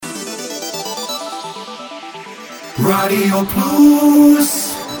רדיו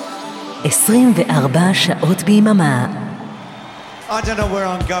פלוס 24 שעות ביממה. I don't know where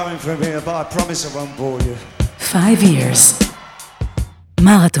I'm going from here, but I promise I won't bore you. 5 years.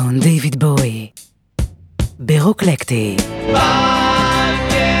 מרתון דיוויד בואי. ברוקלקטי.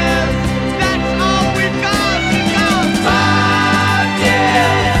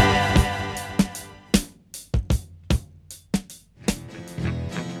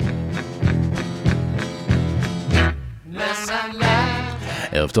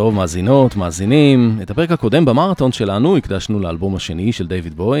 ערב טוב, מאזינות, מאזינים. את הפרק הקודם במרתון שלנו הקדשנו לאלבום השני של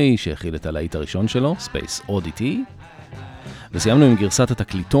דיוויד בואי, שהכיל את הלהיט הראשון שלו, Space Oddity. וסיימנו עם גרסת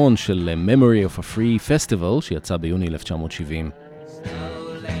התקליטון של Memory of a Free Festival, שיצא ביוני 1970.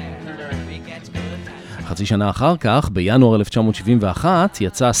 חצי שנה אחר כך, בינואר 1971,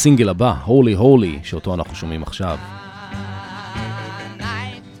 יצא הסינגל הבא, Holy Holy, שאותו אנחנו שומעים עכשיו.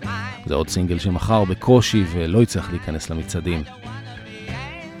 זה עוד סינגל שמחר בקושי ולא יצטרך להיכנס למצעדים.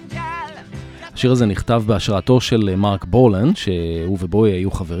 השיר הזה נכתב בהשראתו של מרק בולן, שהוא ובוי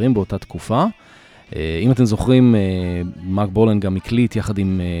היו חברים באותה תקופה. אם אתם זוכרים, מרק בולן גם הקליט יחד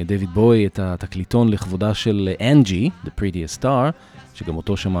עם דיוויד בוי את התקליטון לכבודה של אנג'י, The Prettiest Star, שגם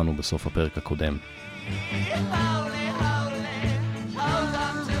אותו שמענו בסוף הפרק הקודם.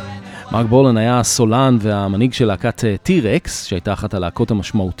 מרק בולן היה הסולן והמנהיג של להקת T-Rex, שהייתה אחת הלהקות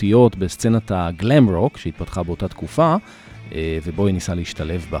המשמעותיות בסצנת הגלם רוק שהתפתחה באותה תקופה, ובוי ניסה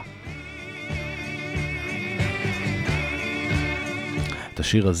להשתלב בה. את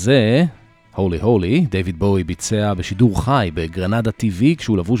השיר הזה, Holy Holy, דיוויד בואי ביצע בשידור חי בגרנדה TV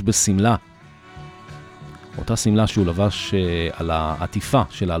כשהוא לבוש בסמלה. אותה סמלה שהוא לבש על העטיפה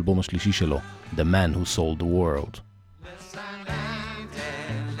של האלבום השלישי שלו, The Man Who Sold the World.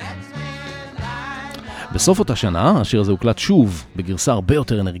 בסוף אותה שנה, השיר הזה הוקלט שוב בגרסה הרבה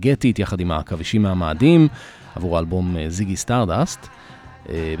יותר אנרגטית יחד עם העכבישים מהמאדים עבור האלבום זיגי סטארדסט.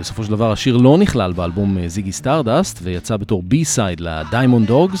 בסופו של דבר השיר לא נכלל באלבום זיגי סטארדסט ויצא בתור בי-סייד לדיימונד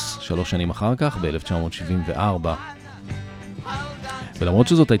דוגס 3 שנים אחר כך ב-1974. ולמרות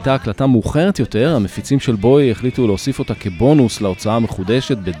שזאת הייתה הקלטה מאוחרת יותר, המפיצים של בוי החליטו להוסיף אותה כבונוס להוצאה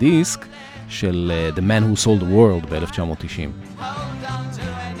המחודשת בדיסק של The Man Who Sold the World ב-1990.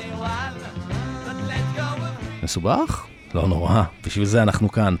 מסובך? לא נורא, בשביל זה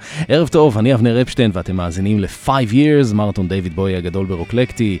אנחנו כאן. ערב טוב, אני אבנר אפשטיין ואתם מאזינים ל-5 years, מרתון דיוויד בואי הגדול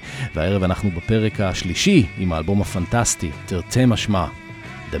ברוקלקטי, והערב אנחנו בפרק השלישי עם האלבום הפנטסטי, תרתי משמע,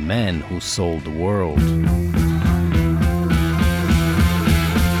 The Man Who Sold the World.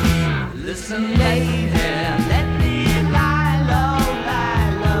 Listen lady, let me lie low,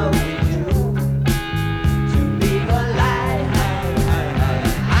 with you. To leave a lie,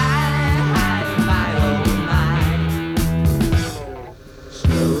 my old mind.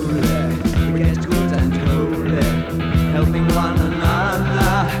 Slowly, we get good and holy, helping one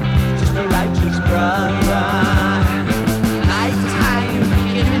another, just a righteous brother. Nighttime,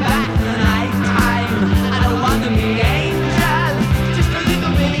 give me back the nighttime. I don't want to be angel, just a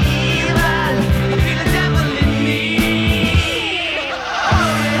little bit evil. I feel the devil in me.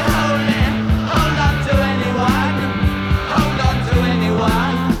 Holy, holy, hold on to anyone, hold on to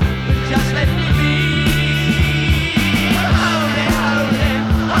anyone, just let me be. Holy, holy,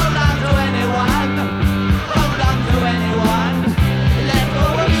 hold on to anyone, hold on to anyone, let go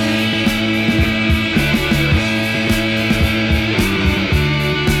of me.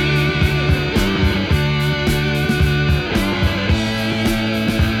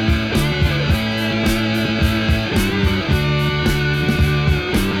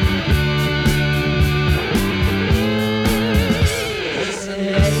 Listen,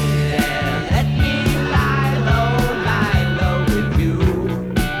 lady, let me lie low with you.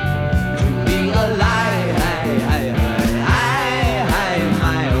 To be a lie,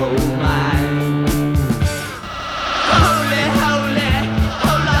 my old mind. Holy, holy,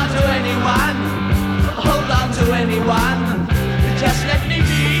 hold on to anyone, hold on to anyone, just let me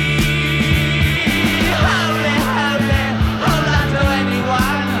be. Holy, holy, hold on to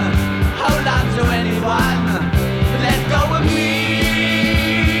anyone, hold on to anyone, let go of me.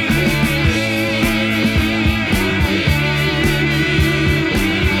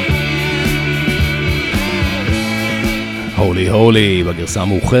 הולי הולי בגרסה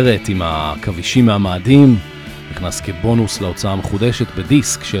המאוחרת עם הכבישים מהמאדים נכנס כבונוס להוצאה המחודשת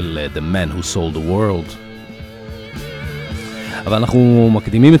בדיסק של The Man Who Sold the World. אבל אנחנו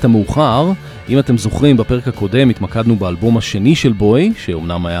מקדימים את המאוחר. אם אתם זוכרים, בפרק הקודם התמקדנו באלבום השני של בוי,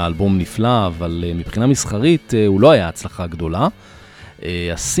 שאומנם היה אלבום נפלא, אבל מבחינה מסחרית הוא לא היה הצלחה גדולה.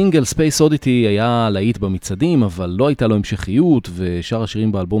 הסינגל Space Oddity היה להיט במצעדים, אבל לא הייתה לו המשכיות, ושאר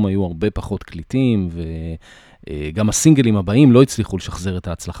השירים באלבום היו הרבה פחות קליטים, וגם הסינגלים הבאים לא הצליחו לשחזר את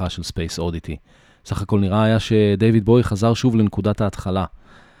ההצלחה של Space Oddity. סך הכל נראה היה שדייוויד בוי חזר שוב לנקודת ההתחלה.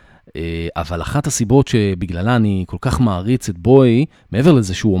 אבל אחת הסיבות שבגללה אני כל כך מעריץ את בוי, מעבר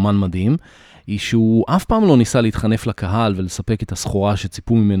לזה שהוא אומן מדהים, היא שהוא אף פעם לא ניסה להתחנף לקהל ולספק את הסחורה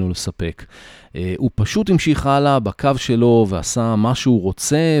שציפו ממנו לספק. הוא פשוט המשיך הלאה בקו שלו ועשה מה שהוא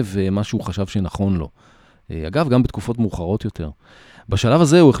רוצה ומה שהוא חשב שנכון לו. אגב, גם בתקופות מאוחרות יותר. בשלב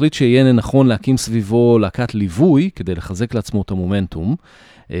הזה הוא החליט שיהיה נכון להקים סביבו להקת ליווי כדי לחזק לעצמו את המומנטום.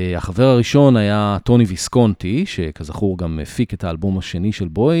 החבר הראשון היה טוני ויסקונטי, שכזכור גם הפיק את האלבום השני של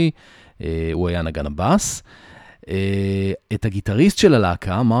בוי, הוא היה נגן הבאס. את הגיטריסט של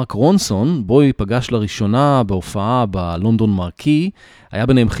הלהקה, מרק רונסון, בוי פגש לראשונה בהופעה בלונדון מרקי, היה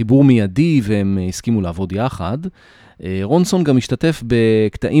ביניהם חיבור מיידי והם הסכימו לעבוד יחד. רונסון גם השתתף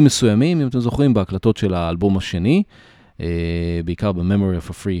בקטעים מסוימים, אם אתם זוכרים, בהקלטות של האלבום השני, בעיקר ב-Memory of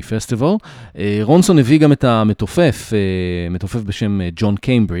a Free Festival. רונסון הביא גם את המתופף, מתופף בשם ג'ון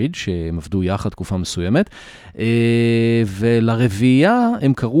קיימברידג', שהם עבדו יחד תקופה מסוימת, ולרביעייה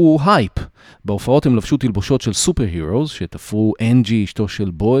הם קראו הייפ. בהופעות הם לבשו תלבושות של סופר הירוס, שתפרו אנג'י, אשתו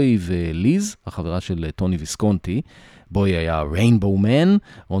של בוי, וליז, החברה של טוני ויסקונטי. בוי היה ריינבו מן,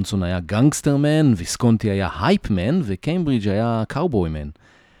 רונסון היה גנגסטר מן, ויסקונטי היה הייפ מן, וקיימברידג' היה קאובוי מן.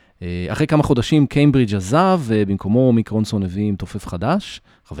 אחרי כמה חודשים קיימברידג' עזב, ובמקומו מיק רונסון הביא מתופף חדש,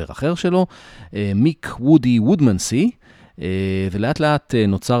 חבר אחר שלו, מיק וודי וודמנסי, ולאט לאט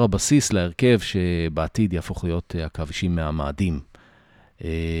נוצר הבסיס להרכב שבעתיד יהפוך להיות הכבישים מהמאדים.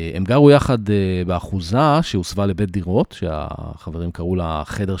 הם גרו יחד באחוזה שהוסבה לבית דירות, שהחברים קראו לה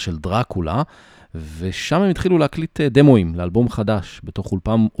חדר של דרקולה, ושם הם התחילו להקליט דמואים לאלבום חדש, בתוך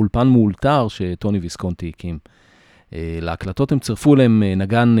אולפן מאולתר שטוני ויסקונטי הקים. להקלטות הם צירפו להם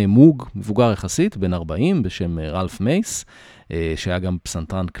נגן מוג, מבוגר יחסית, בן 40, בשם רלף מייס, שהיה גם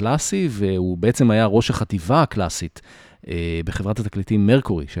פסנתרן קלאסי, והוא בעצם היה ראש החטיבה הקלאסית בחברת התקליטים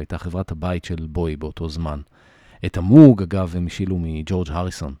מרקורי, שהייתה חברת הבית של בוי באותו זמן. את המוג, אגב, הם השילו מג'ורג'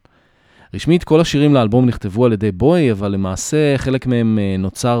 הריסון. רשמית, כל השירים לאלבום נכתבו על ידי בוי, אבל למעשה חלק מהם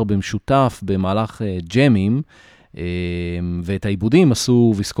נוצר במשותף במהלך ג'מים, ואת העיבודים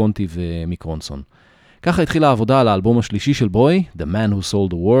עשו ויסקונטי ומיק רונסון. ככה התחילה העבודה על האלבום השלישי של בוי, The Man Who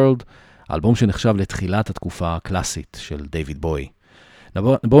Sold the World, האלבום שנחשב לתחילת התקופה הקלאסית של דיוויד בוי.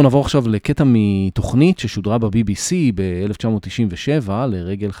 בואו נעבור עכשיו לקטע מתוכנית ששודרה ב-BBC ב-1997,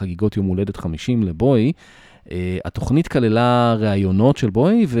 לרגל חגיגות יום הולדת 50 לבוי. התוכנית כללה ראיונות של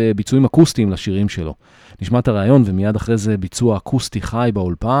בוי וביצועים אקוסטיים לשירים שלו. נשמע את הראיון ומיד אחרי זה ביצוע אקוסטי חי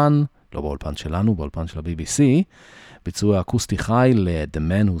באולפן, לא באולפן שלנו, באולפן של ה-BBC, ביצוע אקוסטי חי ל-The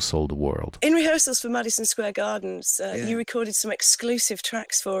Man Who Sold the World. In rehearsals for Madison Square Gardens, you recorded some exclusive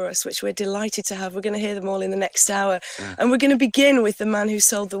tracks for us, which we're delighted to have. We're going to hear them all in the next hour. And we're going to begin with The Man Who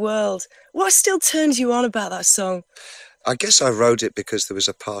Sold the World. What still turns you on about that song? I guess I wrote it because there was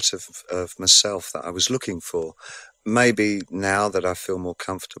a part of myself that I was looking for. Maybe now that I feel more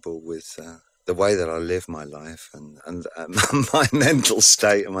comfortable with the way that I live my life and my mental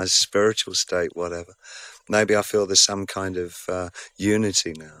state and my spiritual state, whatever. Maybe I feel there's some kind of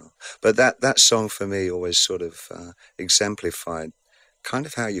unity now. But that song for me always sort of exemplified kind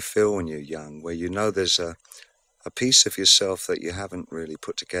of how you feel when you're young, where you know there's a piece of yourself that you haven't really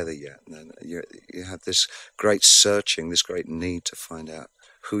put together yet. And then you have this great searching, this great need to find out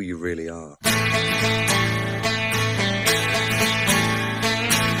who you really are.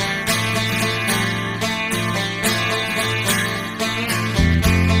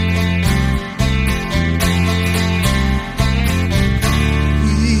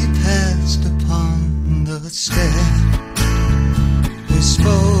 Stair. We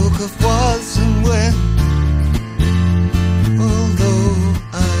spoke of was and when, although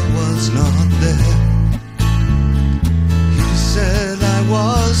I was not there. He said I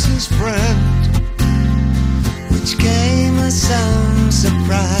was his friend,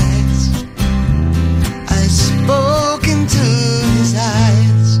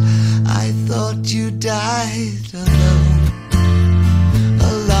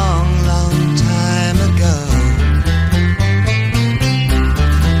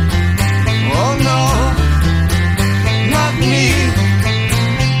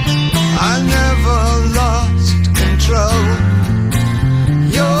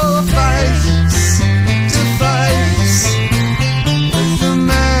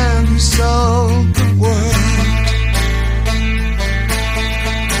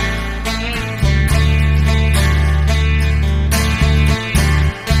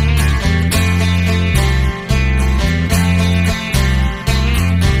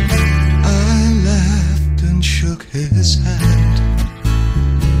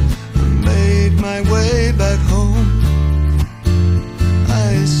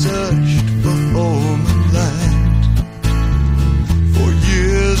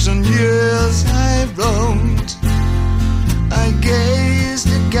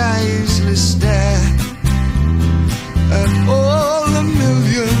 faceless stare at all the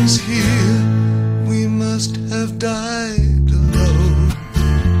millions here. We must have died alone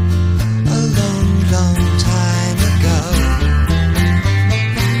a long, long time ago.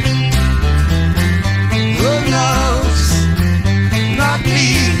 Who knows? Not me.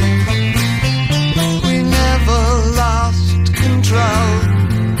 We never lost control.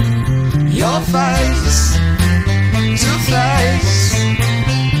 Your face to face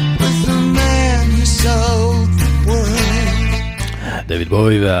with the man who sold the world. דויד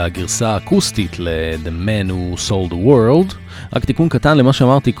בוי והגרסה האקוסטית ל-The Man Who Sold the World. רק תיקון קטן למה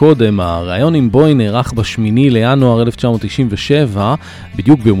שאמרתי קודם, הרעיון עם בוי נערך ב8 לינואר 1997,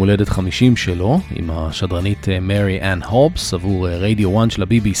 בדיוק ביום הולדת 50 שלו, עם השדרנית מרי אן הובס עבור רדיו 1 של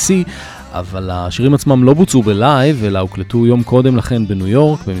ה-BBC, אבל השירים עצמם לא בוצעו בלייב, אלא הוקלטו יום קודם לכן בניו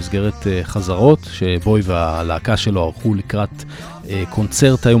יורק, במסגרת חזרות, שבוי והלהקה שלו ערכו לקראת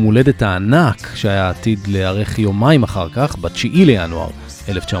קונצרט היום הולדת הענק, שהיה עתיד לערך יומיים אחר כך, ב9 לינואר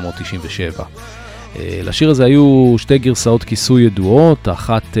 1997. לשיר הזה היו שתי גרסאות כיסוי ידועות,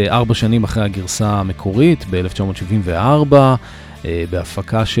 אחת 4 שנים אחרי הגרסה המקורית, ב-1974,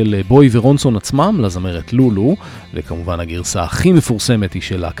 בהפקה של בוי ורונסון עצמם, לזמרת לולו, וכמובן הגרסה הכי מפורסמת היא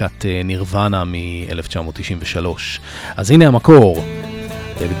של להקת נירוונה מ-1993. אז הנה המקור,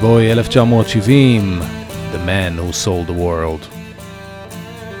 דויד בוי 1970, The Man Who Sold the World.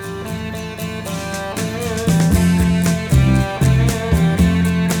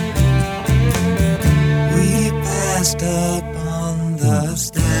 Upon the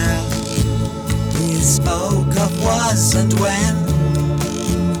stair, we spoke of was and when,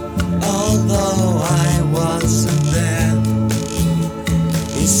 although I wasn't there.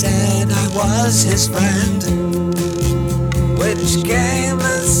 He said I was his friend, which came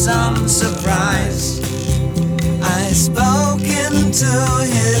as some surprise. I spoke into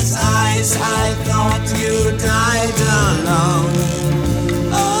his eyes, I thought you died alone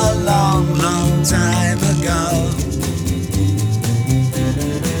a long, long time ago.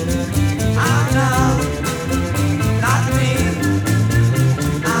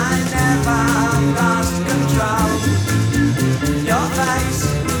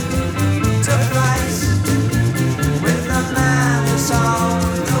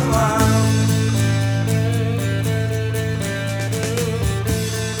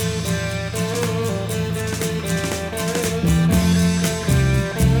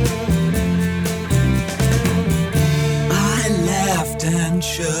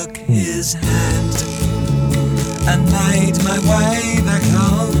 Shook his hand and made my way back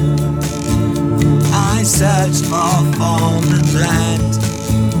home. I searched for form and land.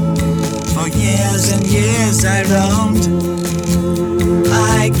 For years and years I roamed.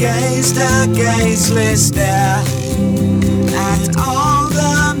 I gazed a gazeless stare at all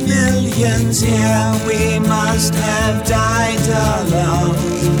the millions here. We must have died alone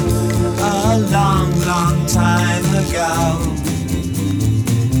a long, long time ago.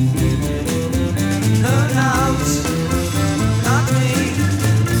 Who knows? Not me.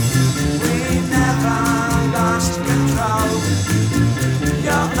 We never lost control.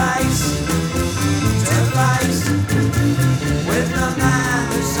 Your face to face with the man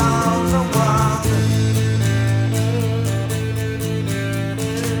who sold the world.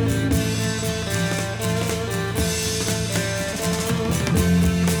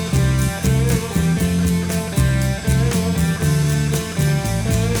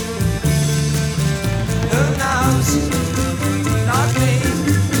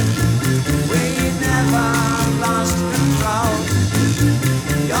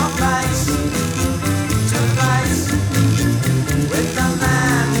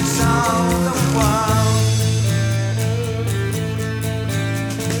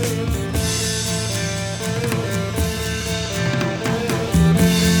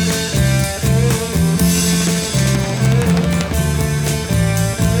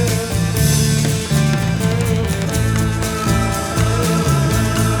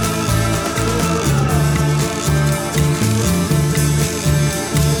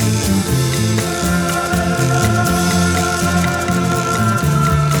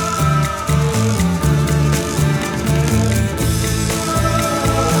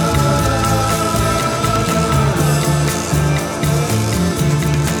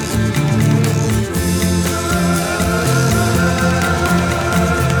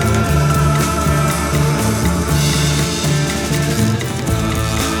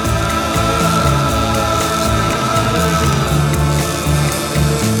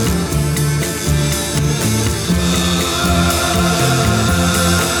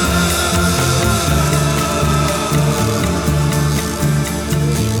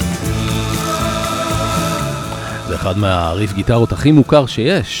 אחד מהריף גיטרות הכי מוכר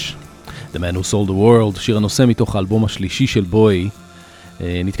שיש. The Man Who Sold the World, שיר הנושא מתוך האלבום השלישי של בוי.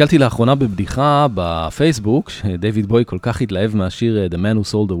 נתקלתי לאחרונה בבדיחה בפייסבוק, שדייוויד בוי כל כך התלהב מהשיר The Man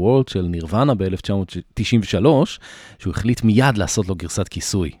Who Sold the World של נירוונה ב-1993, שהוא החליט מיד לעשות לו גרסת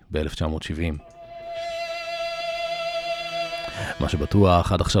כיסוי ב-1970. מה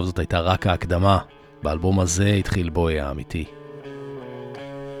שבטוח, עד עכשיו זאת הייתה רק ההקדמה. באלבום הזה התחיל בוי האמיתי.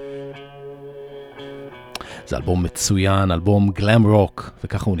 זה אלבום מצוין, אלבום גלאם רוק,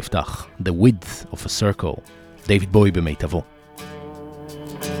 וככה הוא נפתח. The Width of a Circle. דייוויד בוי במיטבו.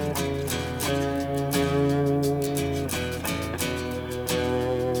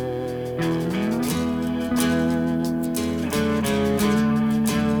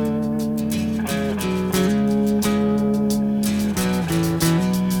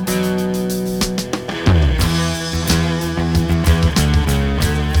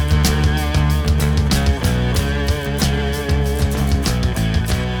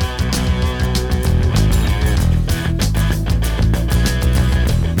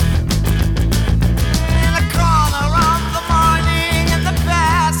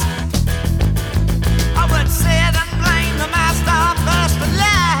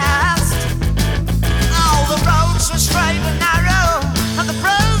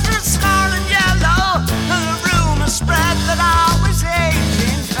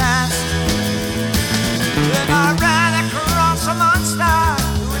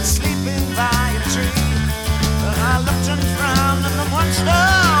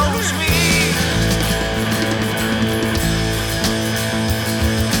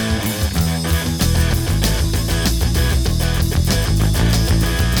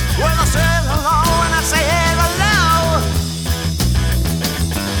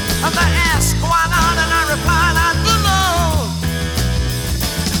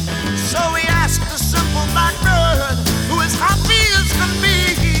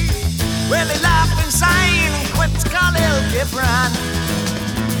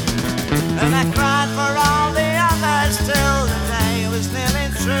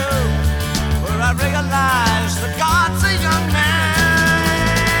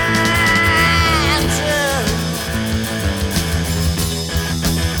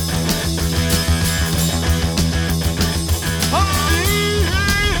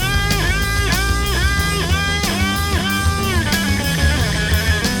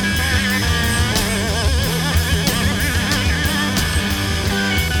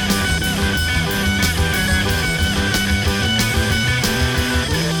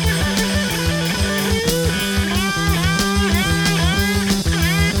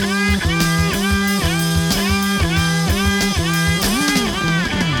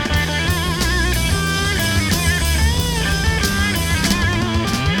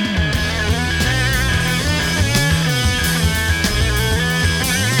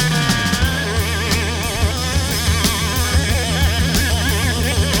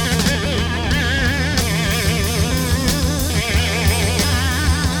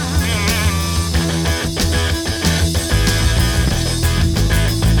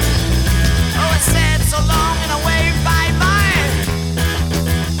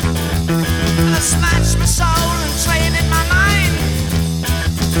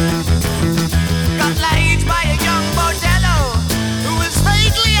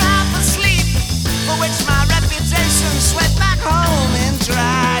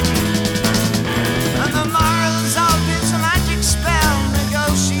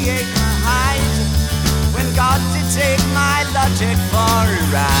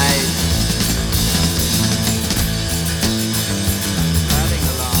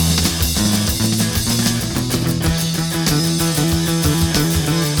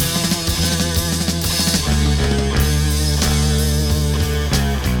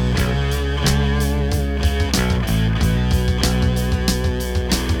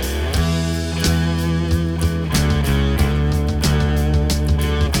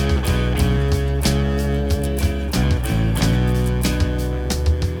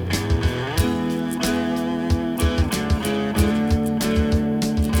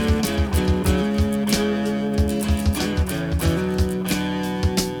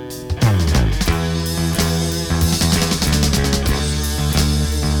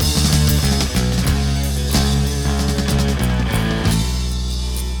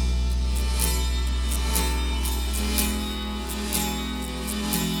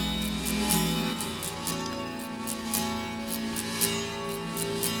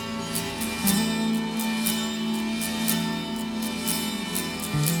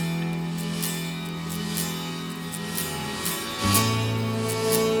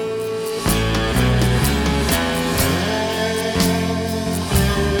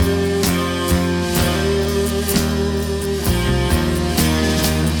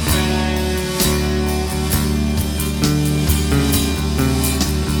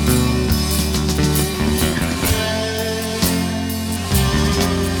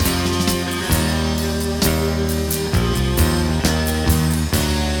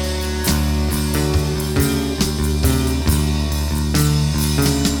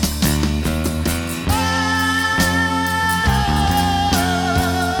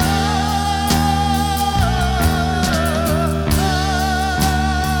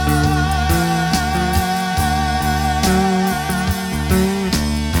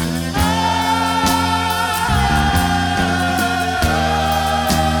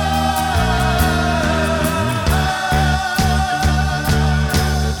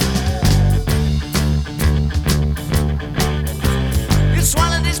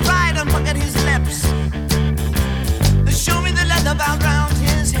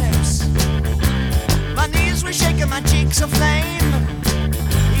 of flame.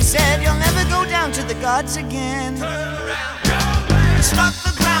 He said, you'll never go down to the gods again. It struck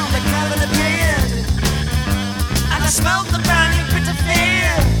the ground, the cavern appeared, and I smelled the burning pit of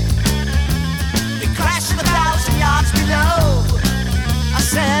fear. It crashed 1,000 yards below. I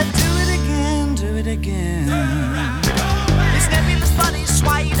said, do it again, do it again. His nebulous body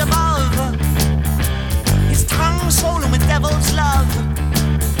swayed above, his tongue swollen with devil's love,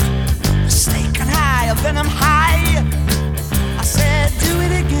 a snake and high, a venom high. I said, do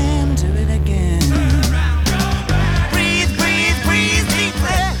it again, do it again. Breathe, breathe, breathe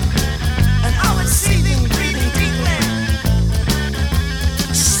deeply. And I was seething, breathing deeply,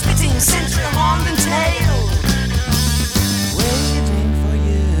 spitting century of horn and tail, waiting for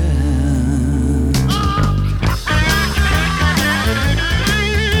you.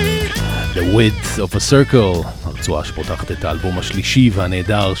 The Width of a Circle, הרצועה שפותחת את האלבום השלישי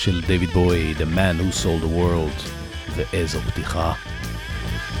והנהדר של דיוויד בואי, The Man Who Sold the World, ואיזו פתיחה.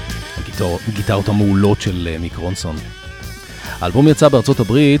 הגיטרות המעולות של מיק רונסון. האלבום יצא בארצות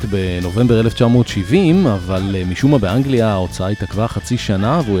הברית בנובמבר 1970, אבל משום מה באנגליה ההוצאה התעכבה חצי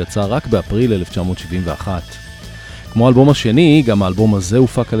שנה, והוא יצא רק באפריל 1971. כמו האלבום השני, גם האלבום הזה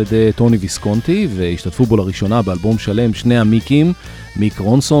הופק על ידי טוני ויסקונטי, והשתתפו בו לראשונה באלבום שלם שני המיקים, מיק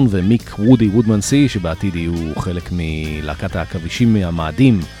רונסון ומיק וודי וודמנסי, שבעתיד יהיו חלק מלהקת העכבישים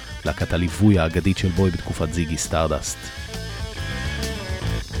מהמאדים, להקת הליווי האגדית של בוי בתקופת זיגי סטארדסט.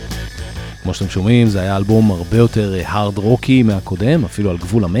 כמו שאתם שומעים, זה היה אלבום הרבה יותר הארד רוקי מהקודם, אפילו על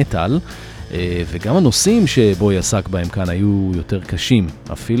גבול המטל, וגם הנושאים שבוי עסק בהם כאן היו יותר קשים,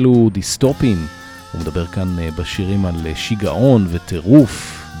 אפילו דיסטופים. הוא מדבר כאן בשירים על שיגעון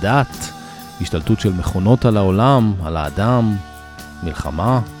וטירוף, דת, השתלטות של מכונות על העולם, על האדם,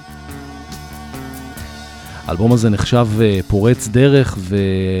 מלחמה. האלבום הזה נחשב פורץ דרך,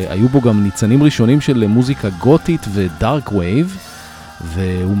 והיו בו גם ניצנים ראשונים של מוזיקה גותית ודארק וייב,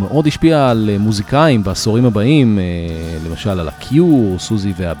 והוא מאוד השפיע על מוזיקאים בעשורים הבאים, למשל על הקיור,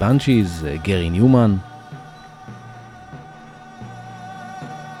 סוזי והבנצ'יז, גרי ניומן.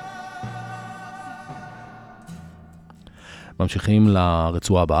 ממשיכים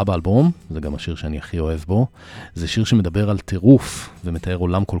לרצועה הבאה באלבום, זה גם השיר שאני הכי אוהב בו. זה שיר שמדבר על טירוף ומתאר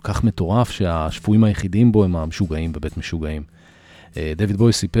עולם כל כך מטורף שהשפויים היחידים בו הם המשוגעים בבית משוגעים. דיוויד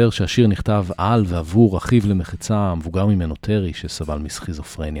בוי סיפר שהשיר נכתב על ועבור אחיו למחצה המבוגר ממנו טרי שסבל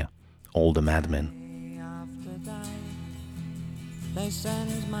מסכיזופרניה. All the Madmen. They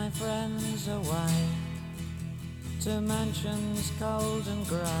send my friends away to mansions cold and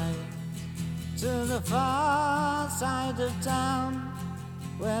grey, to the far side of town,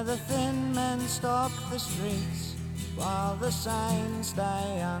 where the thin men stalk the streets, while the sane stay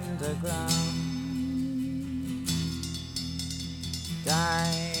underground.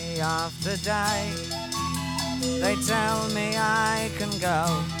 Day after day, they tell me I can go,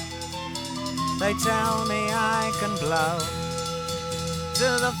 they tell me I can blow to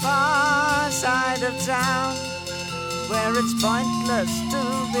the far side of town, where it's pointless to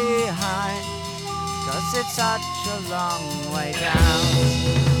be high, 'cause it's such a long way down.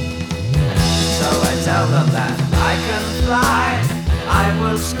 So I tell them that I can fly, I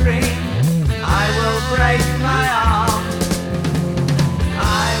will scream, I will break my arm,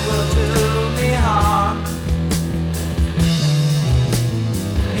 I will do me harm.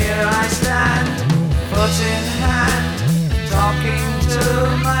 Here I stand, foot in hand, talking to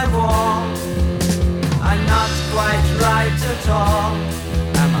my wall. I'm not quite right at all,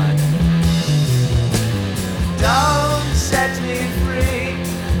 am I? Don't set me free,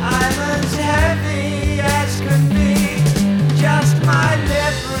 I'm as heavy as can be, just my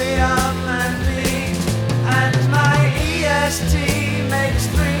librium and me, and my EST makes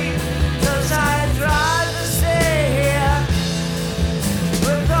 3, 'cause I'd rather stay here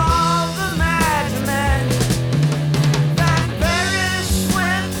with all the madmen than perish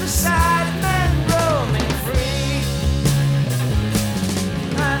with the sad men roaming free.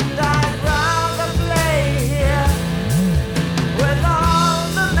 And I'd rather play here with all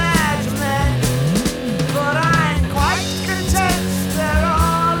the madmen, but I'm quite content they're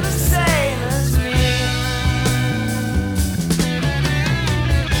all the same as me.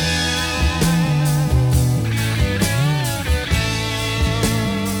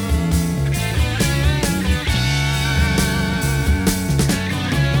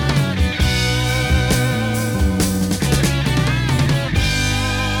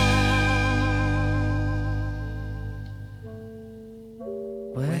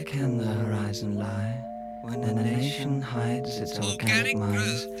 Where can the horizon lie when a nation hides its organic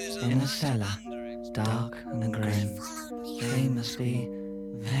minds in a cellar, dark and grim? They must be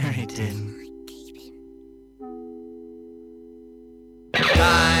very dim.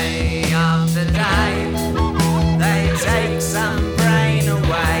 me of the day. They take some brain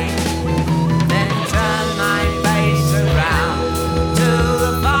away, then turn my face around to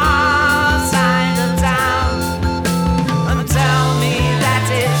the far side of town and tell me that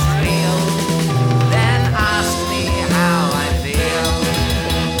it's real, then ask me how I feel.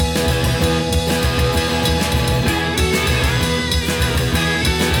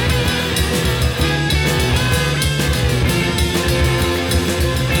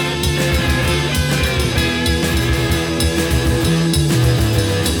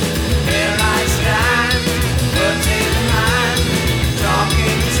 Here I stand, foot in hand,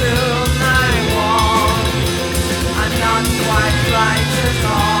 talking to my wall. I'm not quite right at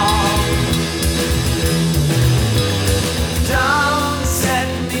all. Don't set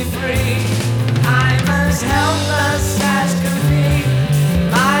me free, I'm as helpless as can be.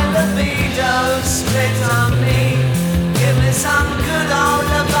 My libido split on me, give me some good old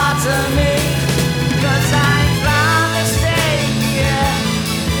lobotomy. 'Cause I found a stake here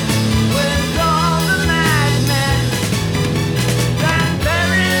with all the madmen.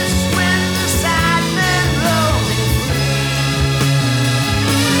 Cranberries when the sad men blow me free.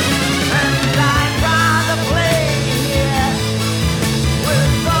 And I'd rather play here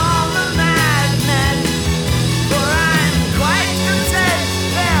with all the madmen, for I'm quite content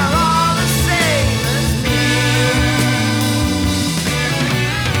they're all the same as me.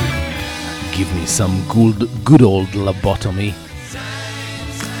 Give me some good old lobotomy.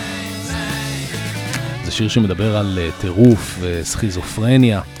 זה שיר שמדבר על טירוף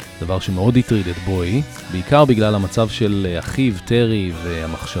וסכיזופרניה, דבר שמאוד הטריד את בוי, בעיקר בגלל המצב של אחיו טרי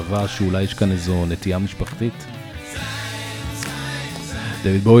והמחשבה שאולי יש כאן איזו נטייה משפחתית.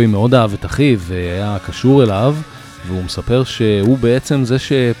 דויד בוי מאוד אהב את אחיו והיה קשור אליו, והוא מספר שהוא בעצם זה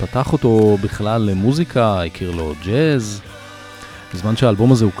שפתח אותו בכלל למוזיקה, הכיר לו ג'אז. בזמן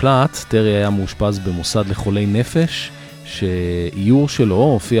שהאלבום הזה הוקלט, טרי היה מאושפז במוסד לחולי נפש, שאיור שלו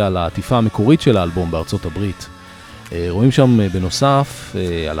הופיע על העטיפה המקורית של האלבום בארצות הברית. רואים שם בנוסף,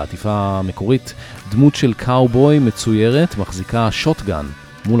 על העטיפה המקורית, דמות של קאובוי מצוירת, מחזיקה שוטגן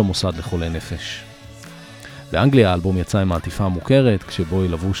מול המוסד לחולי נפש. באנגליה האלבום יצא עם העטיפה המוכרת, כשבוי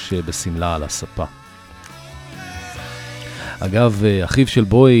לבוש בסמלה על הספה. אגב, אחיו של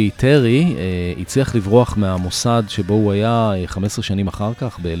בוי, טרי, הצליח לברוח מהמוסד שבו הוא היה 15 שנים אחר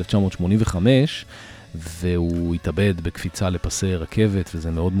כך, ב-1985, והוא התאבד בקפיצה לפסי רכבת,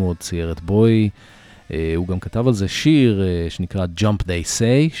 וזה מאוד מאוד צייר את בוי. הוא גם כתב על זה שיר שנקרא Jump They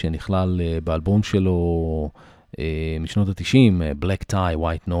Say, שנכלל באלבום שלו משנות ה-90, Black Tie,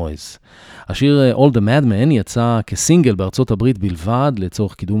 White Noise. השיר All the Madmen יצא כסינגל בארצות הברית בלבד,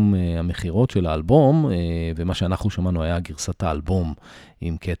 לצורך קידום המחירות של האלבום, ומה שאנחנו שמענו היה גרסת האלבום,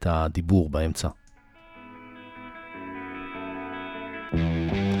 עם קטע דיבור באמצע.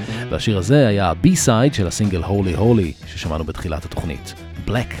 והשיר הזה היה ה-B-side של הסינגל Holy Holy, ששמענו בתחילת התוכנית,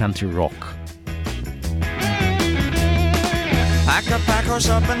 Black Country Rock. Pack us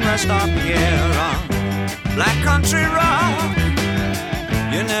up and rest up here on Black Country Rock.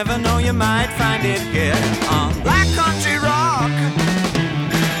 You never know, you might find it here on Black Country Rock.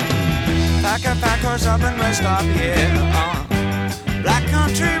 Pack us up and rest up here on Black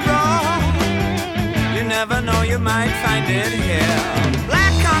Country Rock. You never know, you might find it here on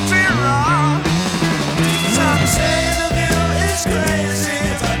Black Country Rock. Some say the view is crazy,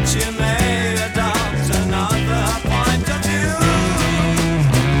 but you may adopt another point of view.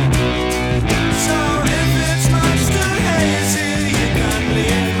 So if it's much too hazy, you can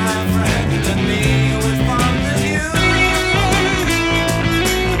leave my friend and me with point of view.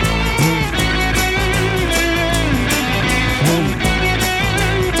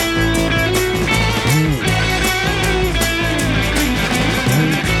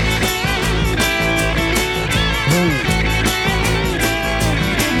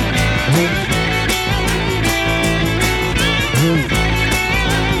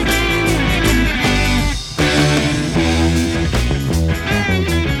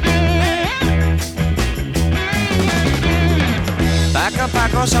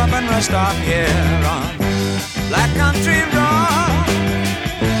 Pack us up and rest up here on Black Country Rock.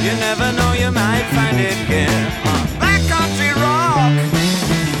 You never know, you might find it here on Black Country Rock.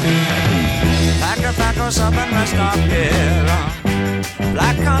 Pack us up and rest up here on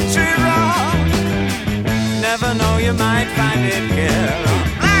Black Country Rock. Never know, you might find it here on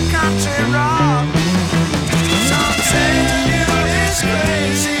Black Country Rock. Some say you is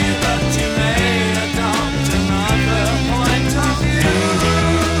crazy, but you may adopt another point of view.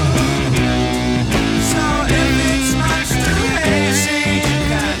 So if it's much too hazy, you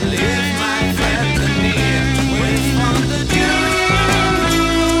can leave my friend and me with fond adieu.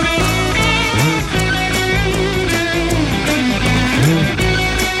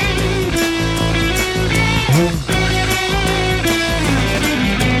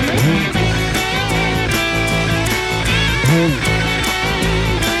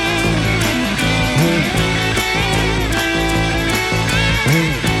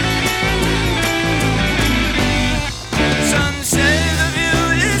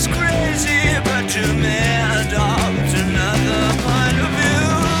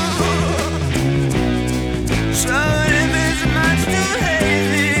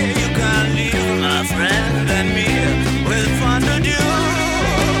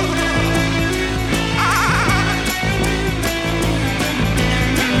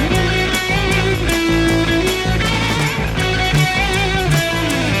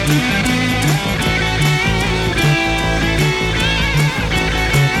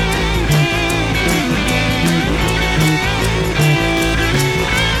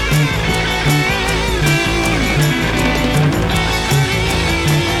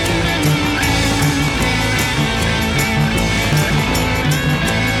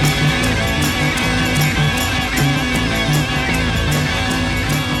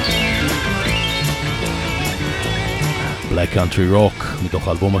 קאנטרי רוק, מתוך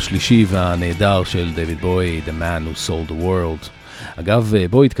האלבום השלישי והנהדר של דיוויד בואי, The Man Who Sold the World. אגב,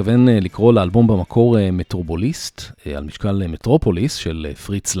 בואי התכוון לקרוא לאלבום במקור מטרובוליסט, על משקל מטרופוליס של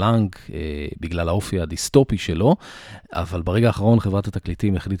פריץ לנג, בגלל האופי הדיסטופי שלו, אבל ברגע האחרון חברת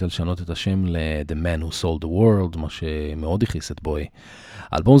התקליטים החליטה לשנות את השם ל-The Man Who Sold the World, מה שמאוד הכעיס את בואי.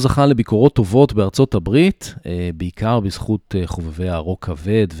 האלבום זכה לביקורות טובות בארצות הברית, בעיקר בזכות חובבי הרוק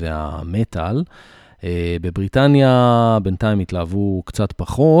כבד והמטל. בבריטניה בינתיים התלהבו קצת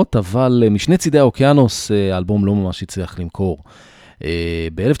פחות, אבל משני צידי האוקיינוס האלבום לא ממש הצליח למכור.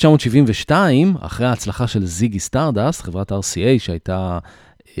 ב-1972, אחרי ההצלחה של זיגי סטארדסט, חברת RCA שהייתה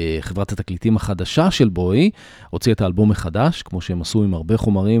חברת התקליטים החדשה של בואי, הוציא את האלבום מחדש, כמו שהם עשו עם הרבה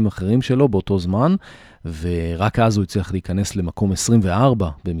חומרים אחרים שלו באותו זמן, ורק אז הוא הצליח להיכנס למקום 24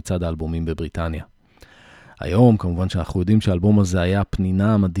 במצעד האלבומים בבריטניה. היום כמובן שאנחנו יודעים שהאלבום הזה היה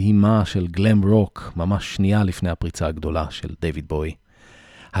פנינה מדהימה של גלם רוק, ממש שנייה לפני הפריצה הגדולה של דיוויד בואי.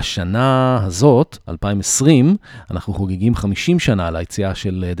 השנה הזאת, 2020, אנחנו חוגגים 50 שנה על היציאה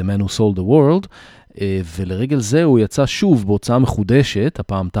של The Man Who Sold the World, ולרגל זה הוא יצא שוב בהוצאה מחודשת,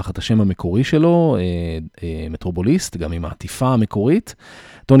 הפעם תחת השם המקורי שלו, מטרובוליסט, גם עם העטיפה המקורית.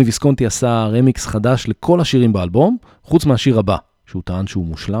 טוני ויסקונטי עשה רמיקס חדש לכל השירים באלבום, חוץ מהשיר הבא, שהוא טען שהוא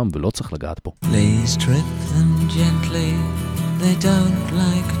מושלם ולא צריך לגעת פה. Please trip them gently, they don't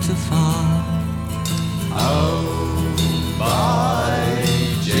like to fall. Oh, by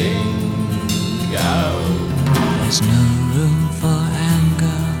jingo. There's no room for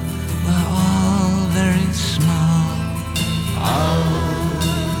anger, we're all very small. Oh,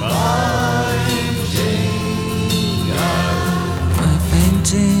 by jingo. We're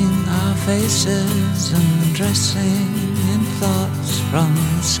painting our faces and dressing in thoughts from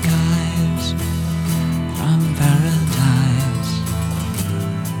the skies, from paradise.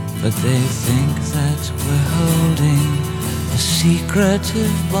 But they think that we're holding a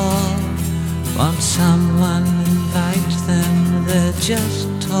secretive ball. Won't someone invite them? They're just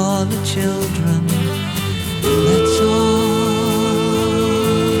taller children, that's all.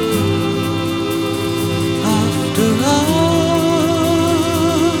 After all,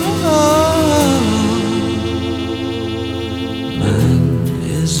 man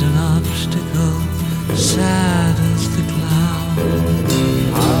is an obstacle, sad as the clown.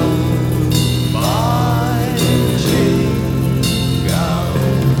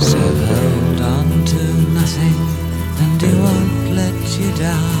 So hold on to nothing and he won't let you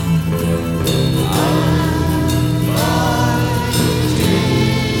down.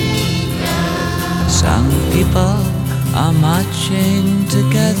 Some people are marching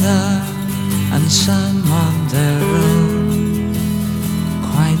together and some on their own,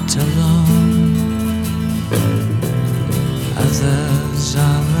 quite alone. Others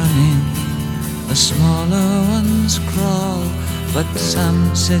are running, the smaller ones crawl, but some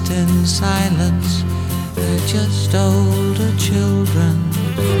sit in silence, they're just older children,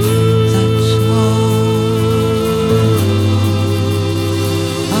 that's all.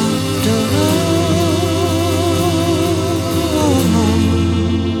 After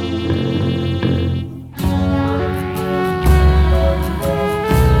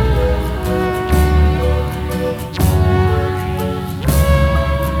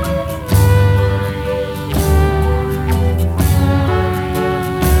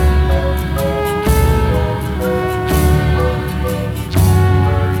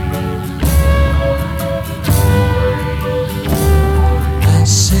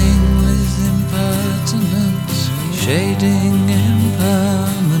shading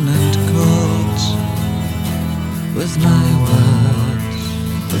impermanent chords with my words.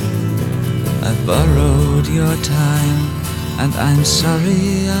 I've borrowed your time and I'm sorry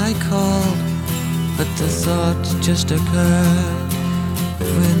I called, but the thought just occurred,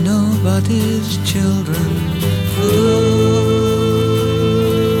 we're nobody's children at all.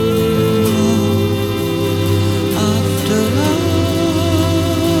 After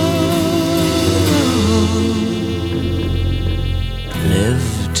live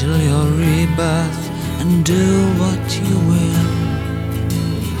till your rebirth and do what you will.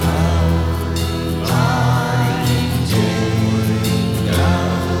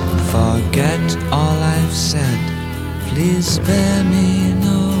 Forget all I've said, please spare me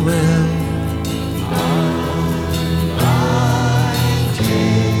no will.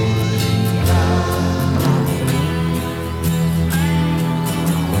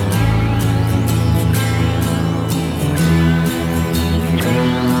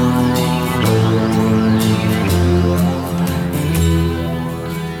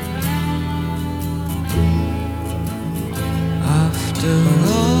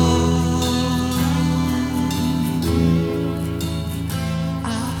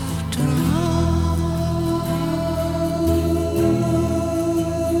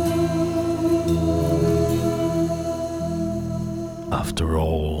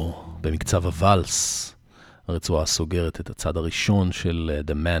 מצב הוואלס. הרצועה סוגרת את הצד הראשון של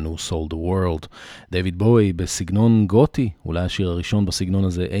The Man Who Sold the World. דיוויד בואי בסגנון גותי, אולי השיר הראשון בסגנון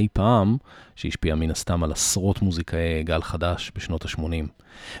הזה אי פעם, שהשפיע מן הסתם על עשרות מוזיקאי גל חדש בשנות ה-80.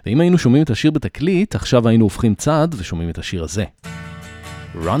 ואם היינו שומעים את השיר בתקליט, עכשיו היינו הופכים צד ושומעים את השיר הזה.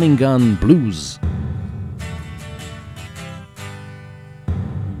 Running Gun Blues.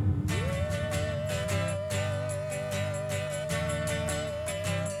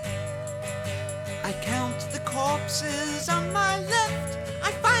 On my left,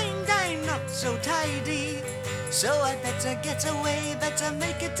 I find I'm not so tidy, so I better get away, better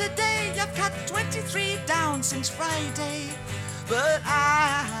make it today. I've cut 23 down since Friday, but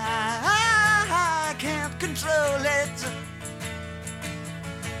I can't control it.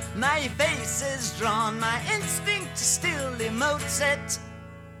 My face is drawn, my instinct still emotes it.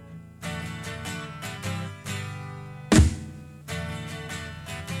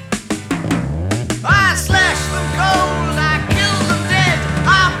 I slash them cold, I kill them dead,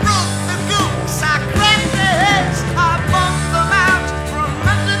 I broke the gooks, I cracked their heads, I bumped them out from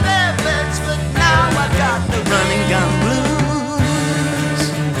under their beds, but now I've got the running gun blues.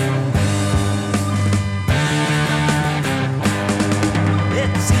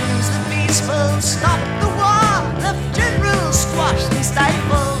 It seems the peaceful stopped the war, the generals squashed and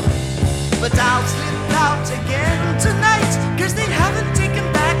stifled, but I'll slip out again tonight, 'cause they haven't taken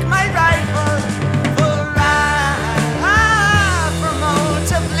back my rifle.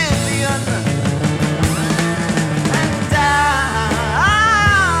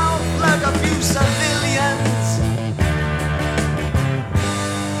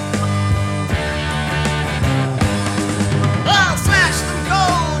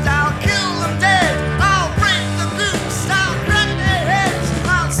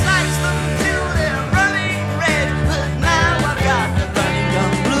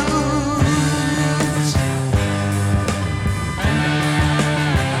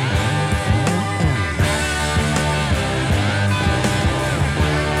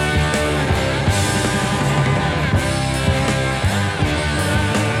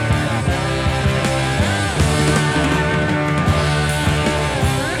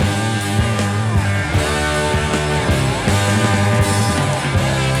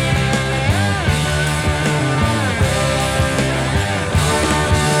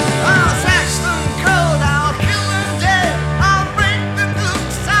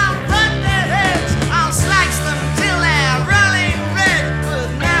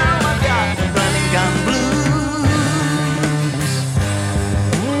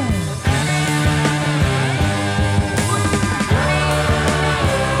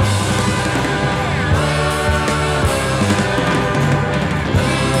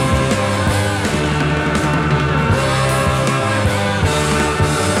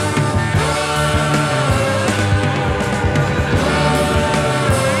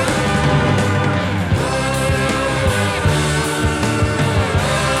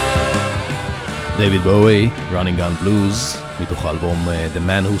 דיוויד בואי, Running Gun Blues, מתוך האלבום The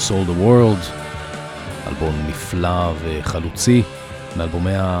Man Who Sold the World, אלבום נפלא וחלוצי,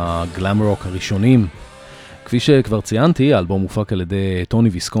 מאלבומי הגלאם רוק הראשונים. כפי שכבר ציינתי, האלבום מופק על ידי טוני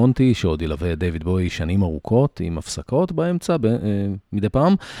ויסקונטי, שעוד ילווה את דיוויד בואי שנים ארוכות, עם הפסקות באמצע מדי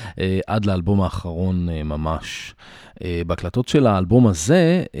פעם, עד לאלבום האחרון ממש. בהקלטות של האלבום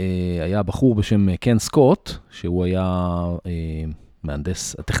הזה היה בחור בשם קן סקוט, שהוא היה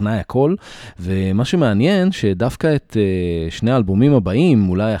מהנדס, הטכנאי הכל, ומה שמעניין שדווקא את שני האלבומים הבאים,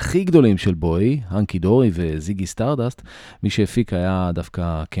 אולי הכי גדולים של בוי, הנקי דורי וזיגי סטארדסט, מי שהפיק היה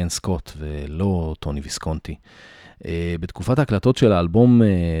דווקא קן סקוט ולא טוני ויסקונטי. בתקופת ההקלטות של האלבום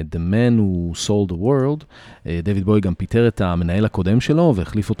The Man Who Sold the World, דיוויד בואי גם פיטר את המנהל הקודם שלו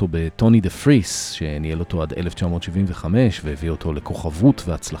והחליף אותו בטוני דה פריס, שניהל אותו עד 1975 והביא אותו לכוכבות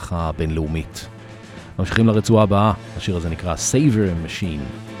והצלחה בינלאומית. ממשיכים לרצועה הבאה, השיר הזה נקרא Saver Machine,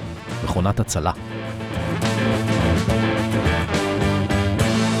 מכונת הצלה.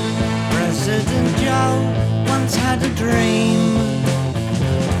 President Joe once had a dream.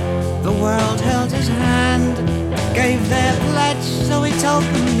 The world held his hand, gave their pledge, so he told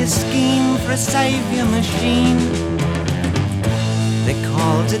them his scheme for a savior machine. They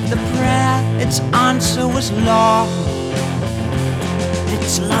called it the prayer, its answer was law.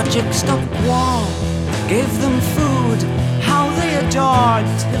 Its logic stopped war, gave them food, how they adored,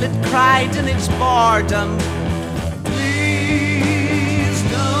 till it cried in its boredom. Please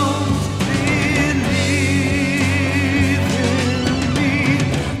don't believe in me.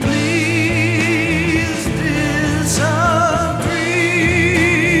 Please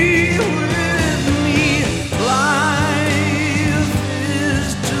disagree with me. Life is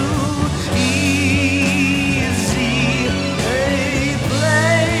too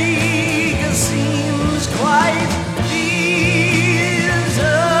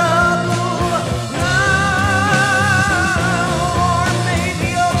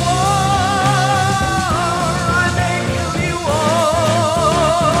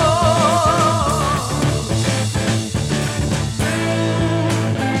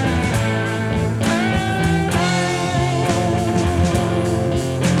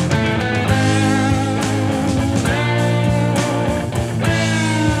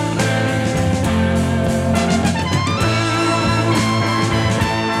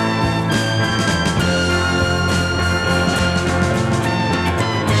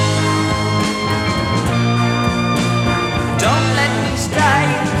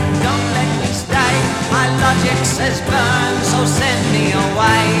says burn, so send me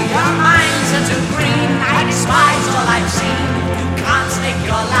away. Your minds are too green, I despise all I've seen. You can't stake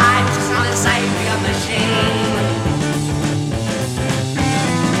your lives on a savior machine.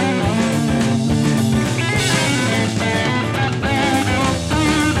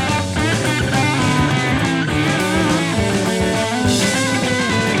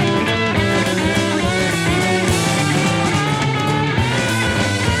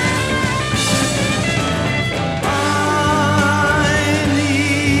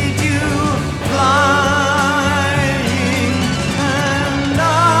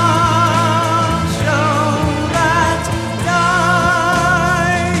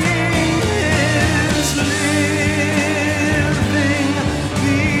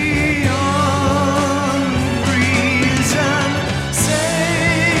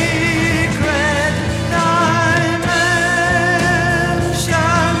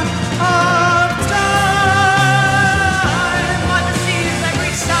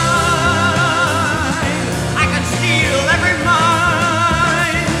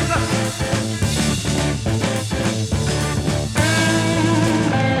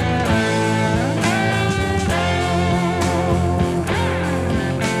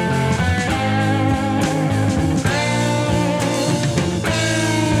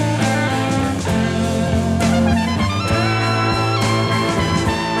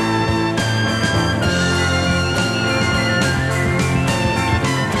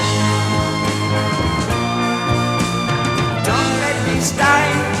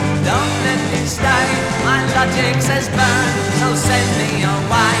 Logic says burn, so send me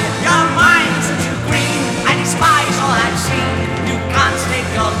away. Your minds are too green, I despise all I've seen. You can't stake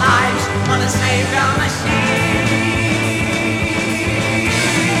your lives on a savior machine.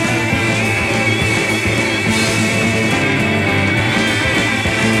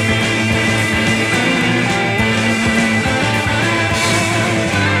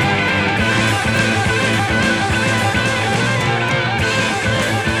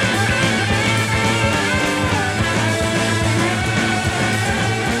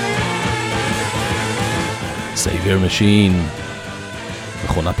 סייבר משין,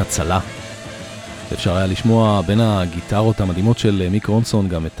 מכונת הצלה. אפשר היה לשמוע בין הגיטרות המדהימות של מיק רונסון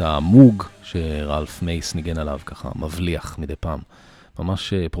גם את המוג שרלף מייס ניגן עליו, ככה מבליח מדי פעם.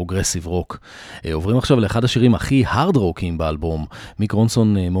 ממש פרוגרסיב רוק. עוברים עכשיו לאחד השירים הכי הארד רוקים באלבום. מיק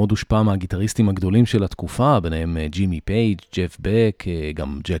רונסון מאוד הושפע מהגיטריסטים הגדולים של התקופה, ביניהם ג'ימי פייג', ג'ף בק,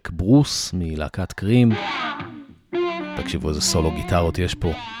 גם ג'ק ברוס מלהקת קרים. תקשיבו איזה סולו גיטרות יש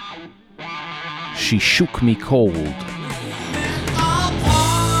פה. She shook me cold.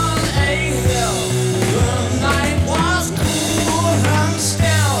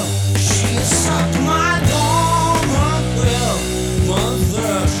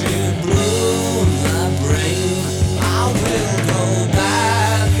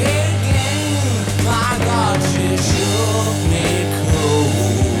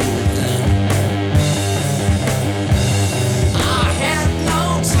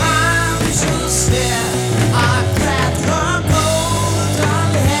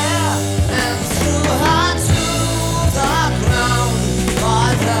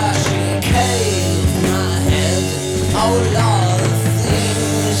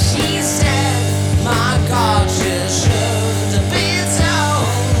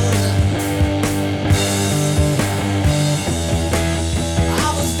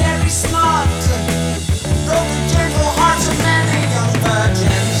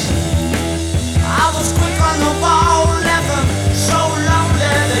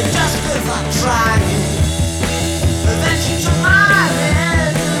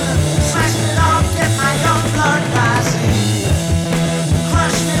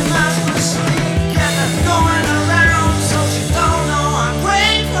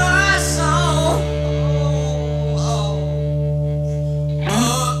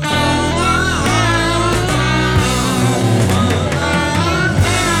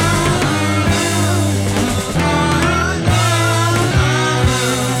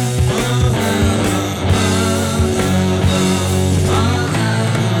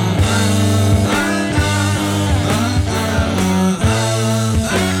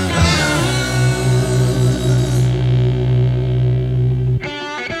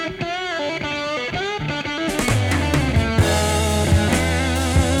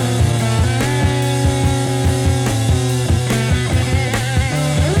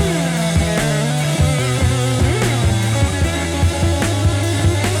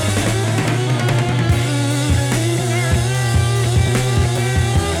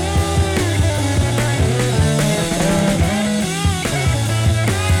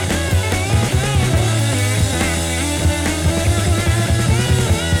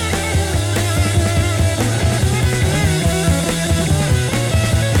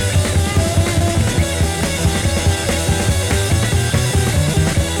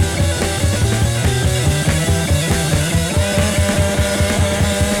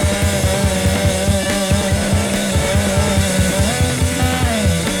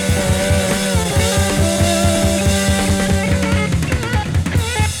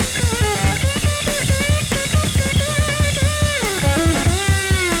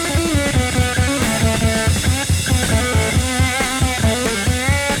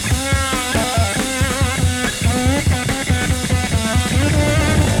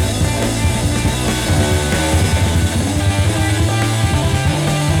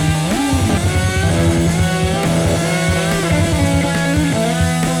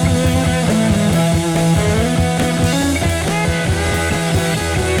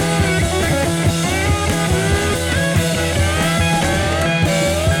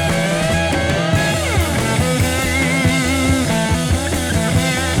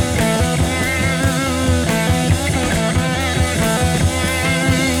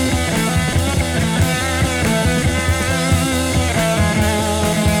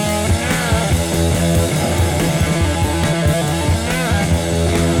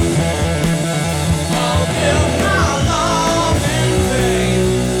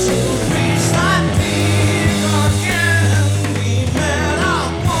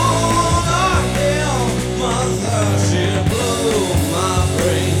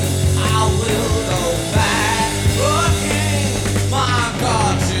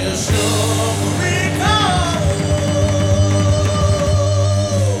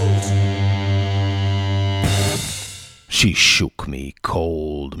 She shook me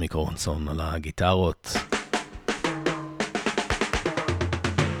cold, מיקורנסון על הגיטרות.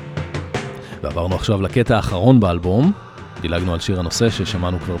 ועברנו עכשיו לקטע האחרון באלבום, דילגנו על שיר הנושא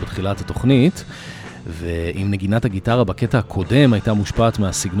ששמענו כבר בתחילת התוכנית, ואם נגינת הגיטרה בקטע הקודם הייתה מושפעת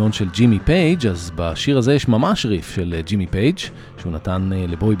מהסגנון של ג'ימי פייג', אז בשיר הזה יש ממש ריף של ג'ימי פייג' שהוא נתן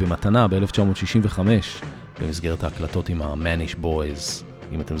לבוי במתנה ב-1965 במסגרת ההקלטות עם ה-Manish Boys,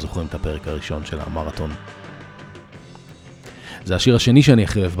 אם אתם זוכרים את הפרק הראשון של המרתון. זה השיר השני שאני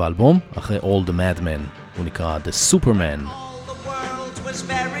אחריב באלבום, אחרי All the Madmen, הוא נקרא The Superman. All the world was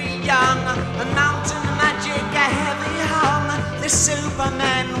very young, a mountain magic, a heavy hung. The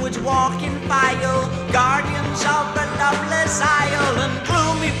Superman would walk in file, guardians of the loveless isle, and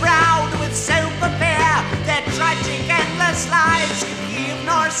gloomy browed with super fear. Their tragic endless lives could heave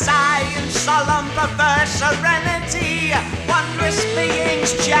nor sigh in solemn perverse serenity. Wondrous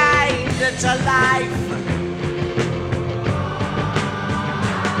beings chained to life.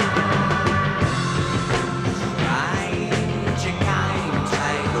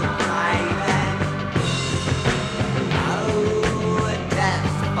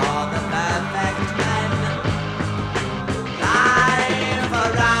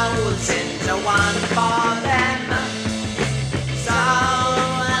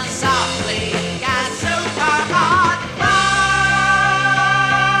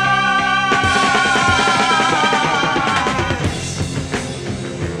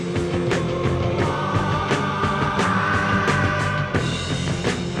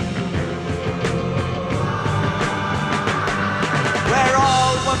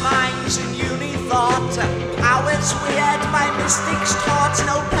 Weird by mystics taught,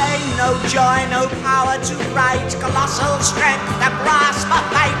 no pain, no joy, no power to write, colossal strength, the grasp of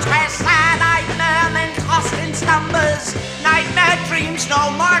fate, where sad-eyed mermen tossed in slumbers, nightmare dreams no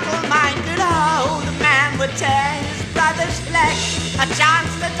mortal mind could hold. A man would tear his brother's flesh, a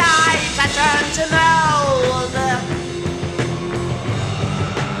chance to die, to turn to mold.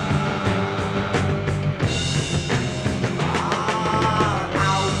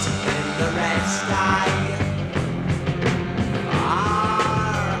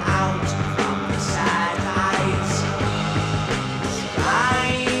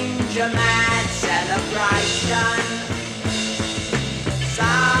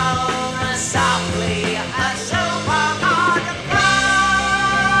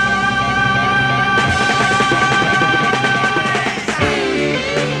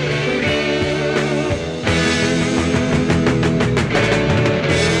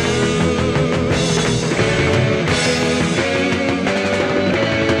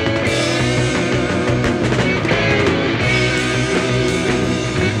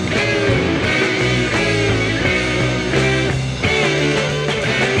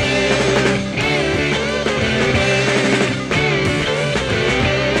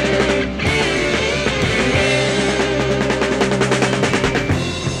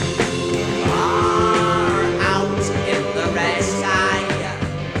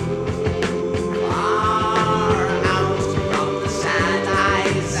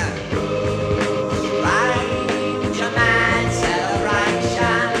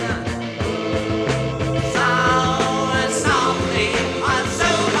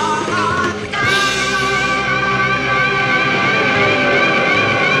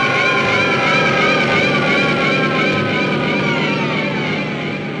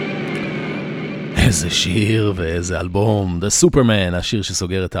 איזה שיר ואיזה אלבום, The Superman, השיר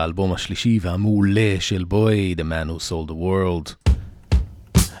שסוגר את האלבום השלישי והמעולה של בוי, The Man Who Sold the World.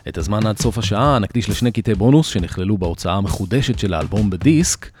 את הזמן עד סוף השעה נקדיש לשני קטעי בונוס שנכללו בהוצאה המחודשת של האלבום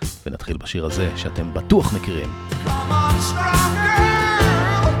בדיסק, ונתחיל בשיר הזה שאתם בטוח מכירים. Come on, strong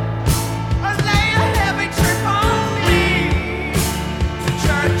girl, lay a heavy trip on me. The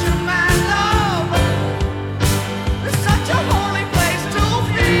church of my love is such a holy place to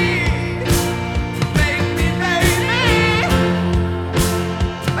be. Make me, baby,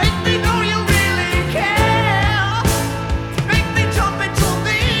 make me know you really care. Make me jump into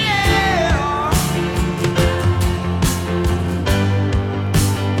the air.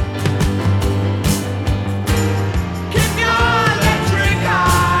 Keep your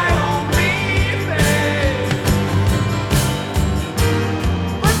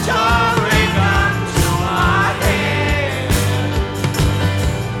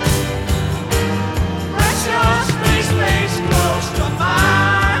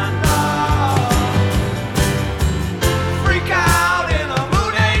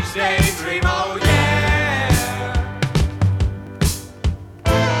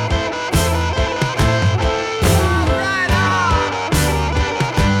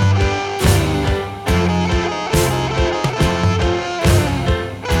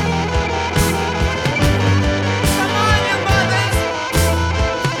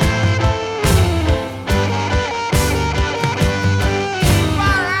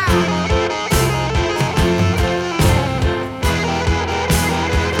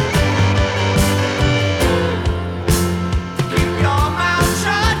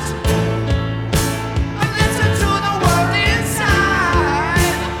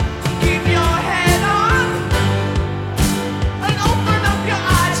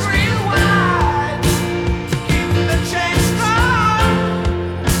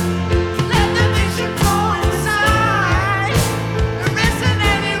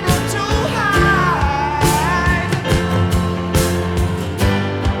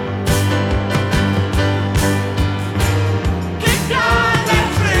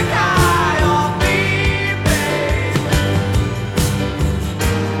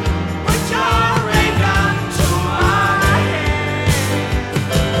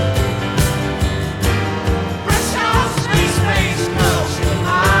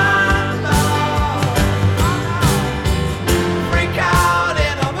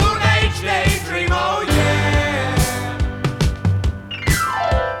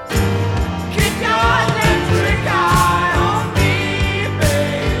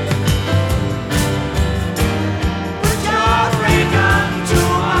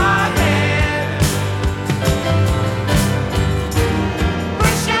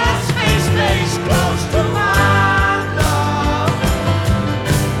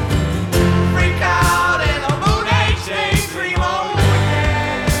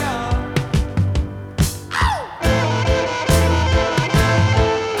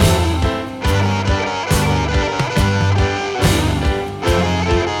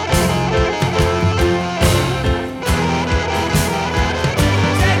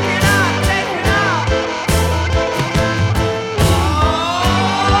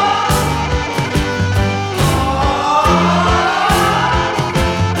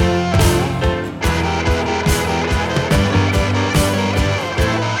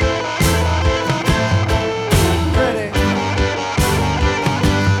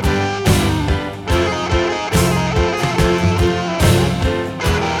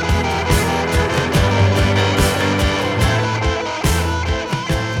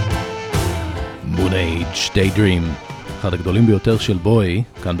College Daydream, אחד הגדולים ביותר של בוי,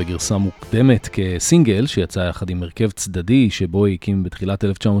 כאן בגרסה מוקדמת כסינגל שיצא יחד עם הרכב צדדי שבוי הקים בתחילת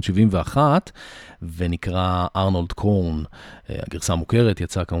 1971 ונקרא ארנולד קורן. הגרסה המוכרת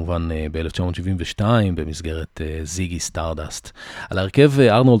יצאה כמובן ב-1972 במסגרת זיגי סטארדסט. על הרכב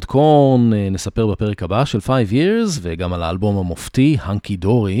ארנולד קורן נספר בפרק הבא של 5 Years וגם על האלבום המופתי הנקי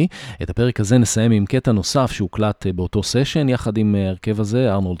דורי. את הפרק הזה נסיים עם קטע נוסף שהוקלט באותו סשן יחד עם הרכב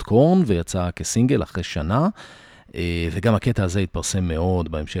הזה ארנולד קורן ויצא כסינגל אחרי שנה. וגם הקטע הזה התפרסם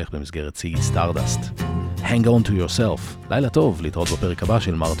מאוד בהמשך במסגרת זיגי סטארדסט. Hang on to yourself. לילה טוב, להתראות בפרק הבא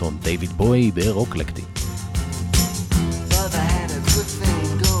של מרתון דיוויד בוי ברוקלקטי.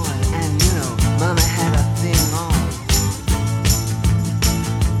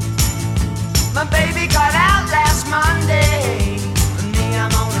 My baby got out last Monday, and me,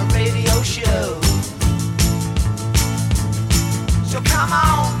 I'm on a radio show. So come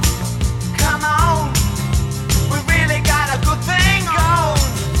on, come on, we really got a good thing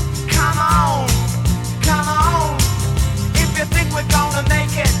going. Come on, come on, if you think we're gonna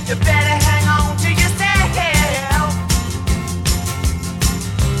make it, you better hang on to yourself.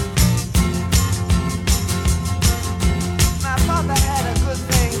 My father had a good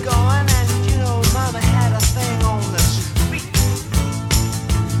thing going, and you know, mama had a thing on the street.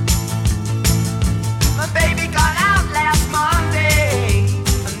 My baby got out last Monday,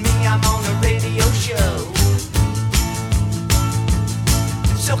 and me, I'm on a radio show.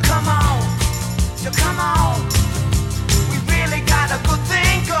 So come on, we really got a good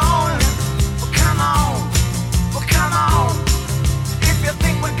thing going. Well, come on, if you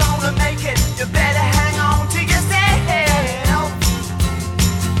think we're gonna make it, you better hang on to yourself.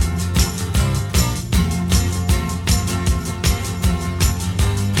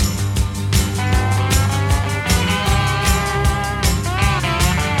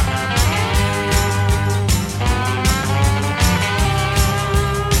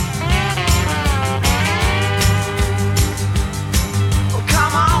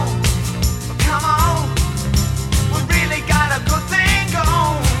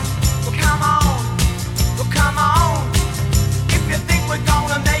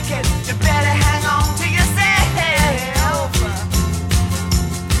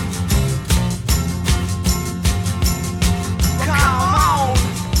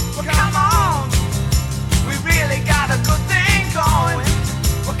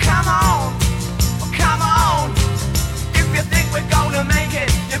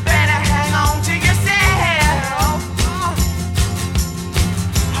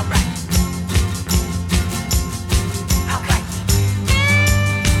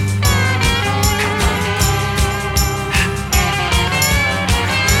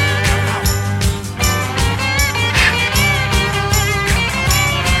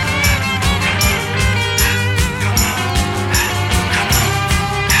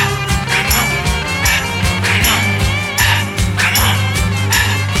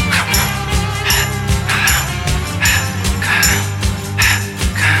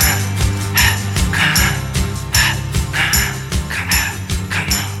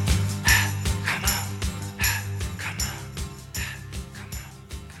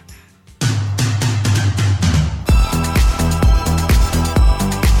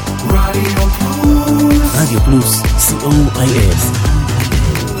 רדיו פלוס, COIF